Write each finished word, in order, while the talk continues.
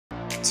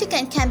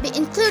Chicken can be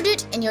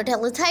included in your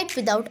daily diet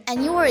without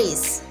any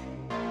worries.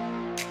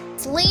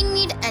 It's lean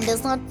meat and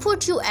does not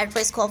put you at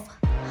risk of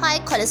high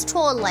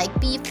cholesterol like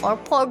beef or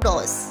pork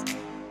does.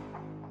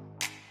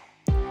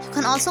 You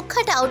can also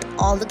cut out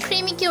all the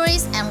creamy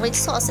curries and rich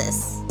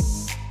sauces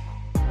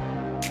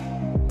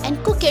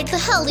and cook it the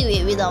healthy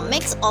way with a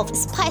mix of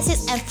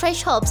spices and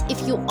fresh herbs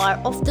if you are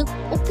of the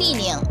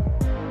opinion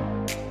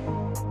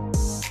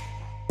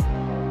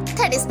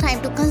that it's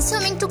time to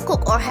consuming to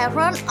cook or have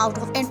run out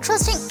of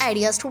interesting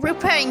ideas to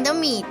preparing the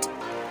meat.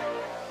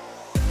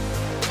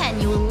 And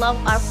you will love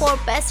our 4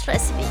 best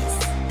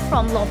recipes,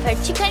 from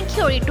low-fat chicken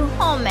curry to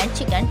homemade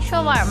chicken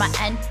shawarma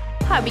and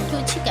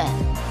barbecue chicken.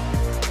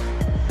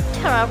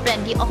 There are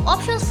plenty of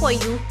options for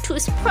you to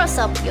spruce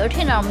up your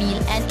dinner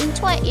meal and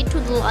enjoy it to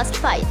the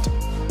last bite.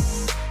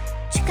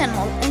 Chicken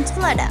mole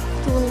enchilada,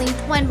 you will need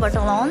 1 butter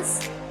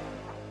ounce.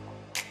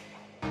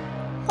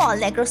 Whole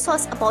negro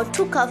sauce, about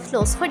 2 cups.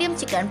 Low sodium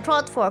chicken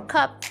broth, 4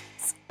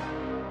 cups.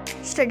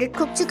 Shredded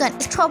cooked chicken,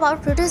 straw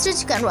out rotisserie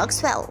chicken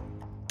works well.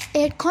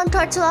 8 corn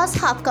tortillas,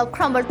 half cup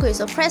crumbled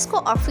queso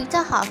fresco or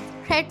feta, half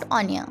red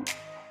onion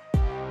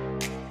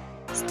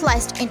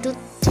sliced into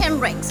thin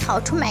rings. How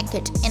to make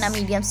it: in a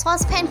medium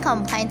saucepan,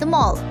 combine them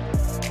all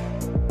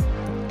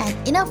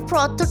and enough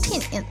broth to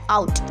thin it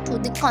out to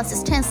the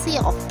consistency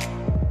of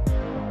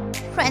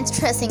French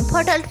dressing.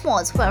 Potted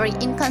molds vary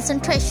in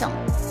concentration.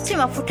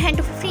 Simmer for 10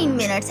 to 15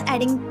 minutes,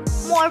 adding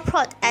more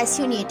broth as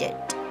you need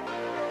it.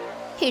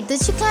 Heat the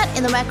chicken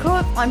in the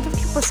microwave on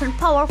 50%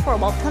 power for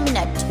about a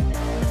minute.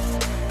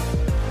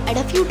 Add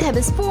a few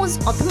tablespoons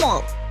of the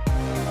mole.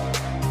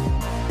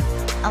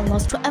 Allow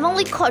to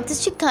evenly coat the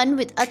chicken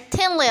with a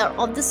thin layer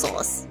of the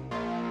sauce.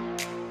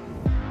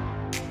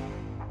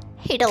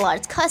 Heat a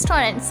large cast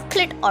iron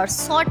skillet or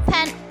salt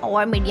pan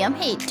over medium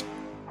heat.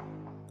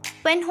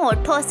 When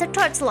hot, toss the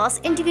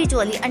tortillas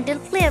individually until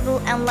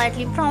flavorful and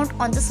lightly browned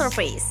on the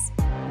surface.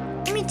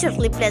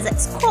 Immediately place a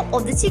scoop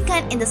of the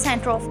chicken in the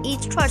center of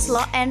each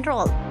tortilla and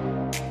roll.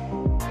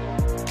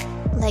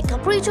 Like a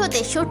burrito,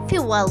 they should be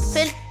well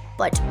filled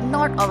but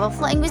not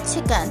overflowing with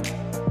chicken.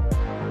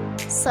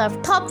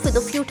 Serve topped with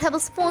a few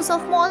tablespoons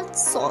of malt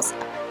sauce,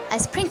 a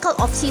sprinkle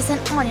of cheese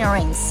and onion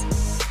rings.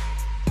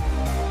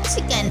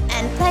 Chicken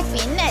and black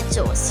bean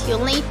nachos.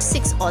 You'll need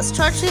 6 oz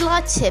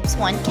tortilla chips,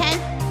 1 can,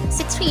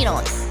 6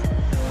 Fritos.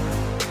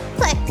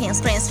 Black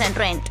beans rinsed and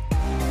drained,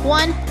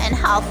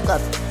 1½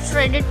 cup.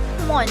 Shredded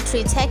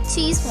Montreal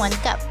cheese, 1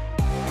 cup.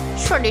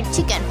 Shredded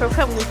chicken,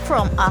 preferably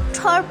from a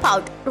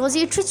third-pound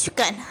rotisserie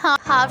chicken,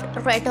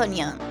 halved red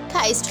onion.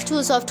 Diced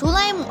juice of 2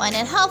 lime,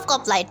 1½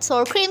 cup. Light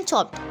sour cream,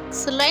 chopped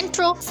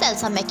cilantro,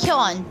 salsa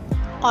macaron,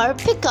 or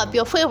pick up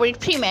your favorite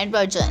pre-made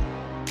version.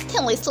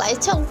 Thinly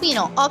sliced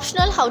jalapeno,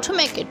 optional. How to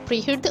make it: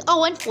 preheat the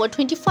oven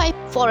 425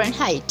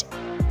 Fahrenheit.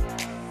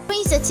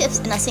 Arrange the chips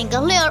in a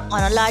single layer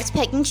on a large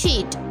packing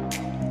sheet.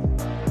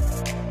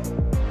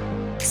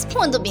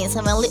 Spoon the beans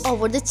evenly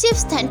over the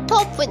chips, then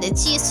top with the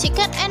cheese,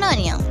 chicken and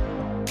onion.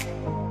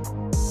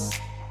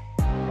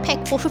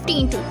 Pack for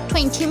 15 to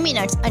 20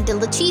 minutes until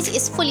the cheese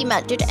is fully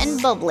melted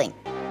and bubbling.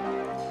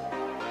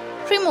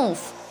 Remove.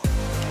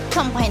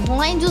 Combine the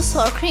lime juice,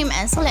 sour cream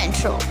and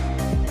cilantro.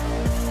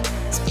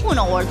 Spoon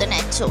over the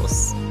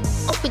nachos.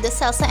 Up with the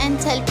salsa and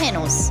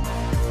jalapenos.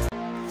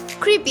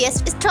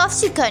 Creepiest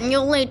stuffed chicken,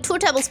 you'll need 2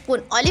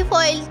 tablespoons olive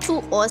oil,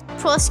 2 oz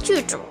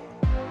prosciutto.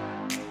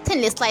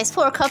 Thinly sliced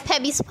 4 cup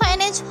heavy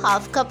spinach,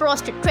 ½ cup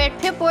roasted red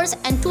peppers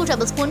and 2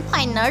 tablespoons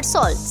pine nut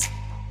salts.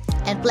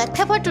 And black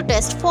pepper to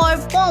taste for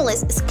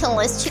boneless,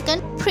 skinless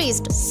chicken,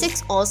 priced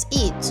 6 oz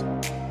each.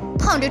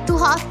 Pounded to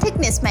half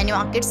thickness. Many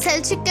markets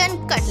sell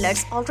chicken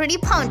cutlets already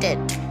pounded.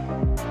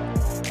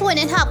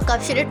 1½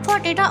 cup shredded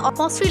potato or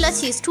mozzarella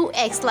cheese, 2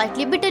 eggs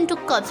lightly beaten, 2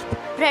 cups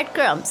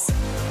breadcrumbs.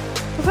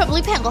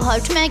 Preferably panko. How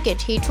to make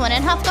it: heat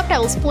 1½ cup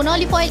tablespoon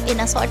olive oil in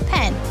a hot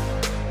pan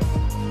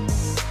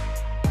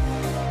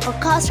or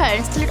cast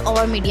iron skillet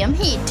over medium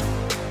heat.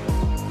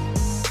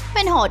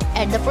 When hot,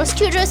 add the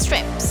prosciutto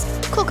strips.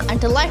 Cook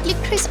until lightly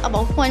crisp,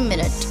 about 1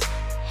 minute.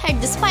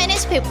 Add the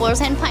spinach,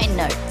 peppers and pine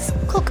nuts.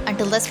 Cook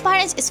until the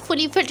spinach is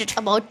fully wilted,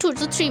 about 2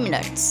 to 3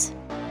 minutes.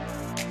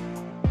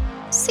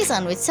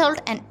 Season with salt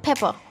and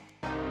pepper.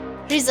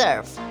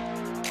 Reserve.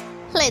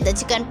 Lay the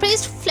chicken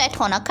pressed flat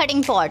on a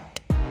cutting board.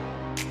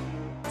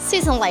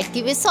 Season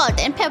lightly with salt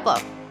and pepper.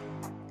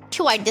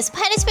 Divide the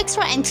spinach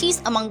mixture and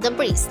cheese among the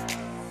breast,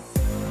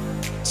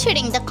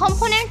 shading the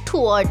component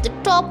toward the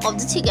top of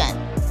the chicken.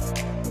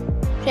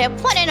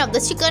 Wrap one end of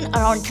the chicken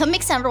around the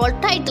mix and roll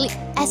tightly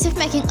as if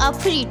making a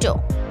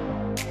burrito.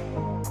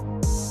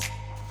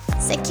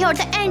 Secure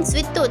the ends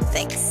with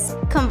toothpicks.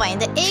 Combine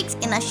the eggs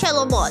in a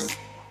shallow bowl.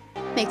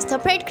 Mix the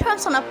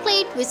breadcrumbs on a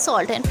plate with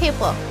salt and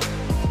pepper.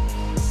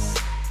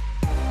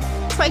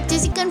 Fry the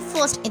chicken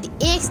first in the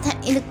eggs, then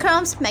in the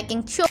crumbs,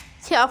 making sure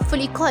they are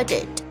fully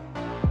coated.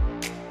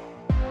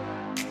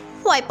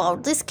 Wipe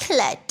out the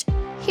skillet.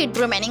 Heat the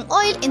remaining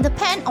oil in the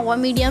pan over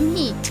medium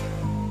heat.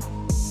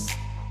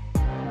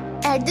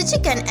 Add the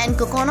chicken and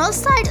cook on all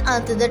sides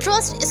until the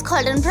roast is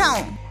golden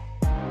brown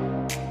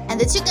and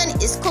the chicken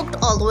is cooked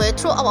all the way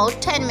through, about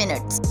 10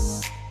 minutes.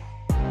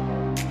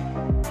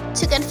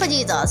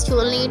 fajitas, you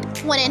will need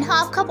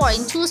 1½ cup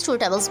orange juice, 2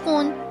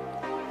 tablespoons.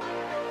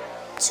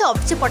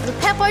 Chopped chipotle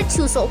pepper,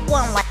 juice of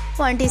 1 lime,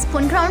 1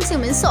 teaspoon ground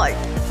cumin salt,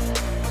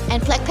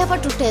 and black pepper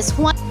to taste,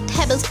 1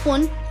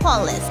 tablespoon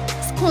boneless.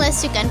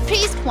 Skinless chicken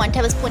paste, 1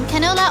 tablespoon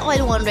canola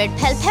oil, 1 red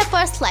bell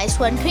pepper, sliced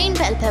 1 green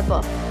bell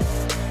pepper.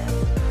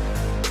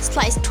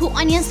 Slice 2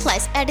 onions,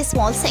 slice add a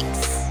small 6.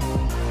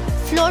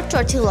 Flour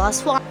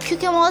tortillas, 1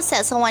 cucumber,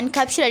 salsa, 1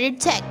 cup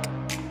shredded jack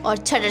or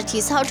cheddar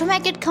cheese. How to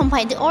make it?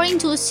 Combine the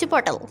orange juice,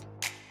 chipotle,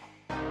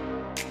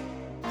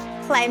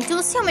 lime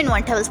juice, cumin,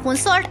 1 tablespoon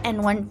salt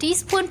and 1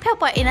 teaspoon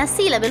pepper in a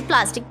seal-level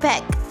plastic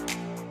bag.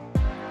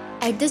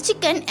 Add the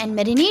chicken and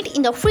marinate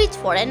in the fridge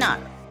for an hour.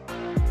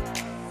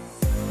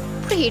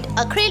 Preheat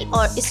a grill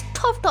or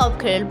stove-top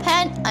grill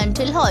pan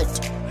until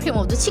hot.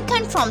 Remove the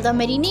chicken from the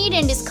marinade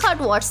and discard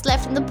what's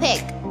left in the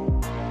bag.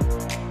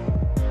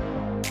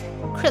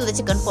 Grill the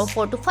chicken for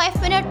 4 to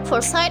 5 minutes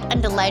per side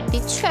until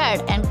lightly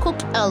charred and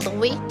cooked all the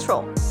way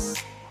through.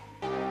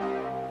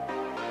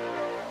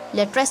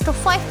 Let rest for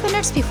 5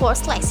 minutes before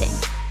slicing.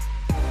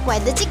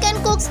 While the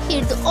chicken cooks,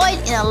 heat the oil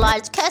in a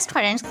large cast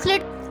iron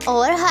skillet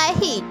over high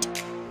heat.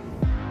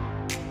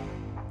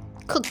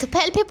 Cook the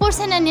bell peppers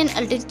and onion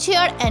until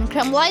charred and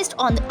caramelized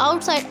on the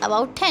outside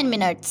about 10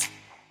 minutes.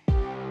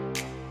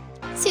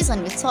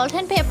 Season with salt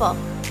and pepper.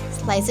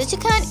 Slice the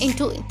chicken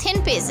into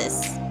thin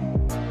pieces.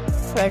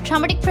 For a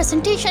dramatic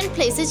presentation,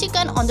 place the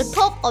chicken on the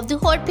top of the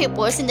hot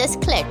peppers in the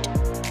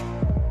skillet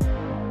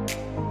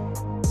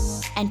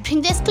and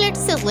bring the skillet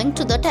sizzling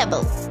to the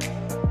table.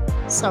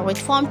 Serve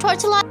with warm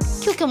tortilla,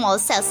 cucumber,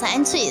 salsa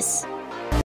and cheese.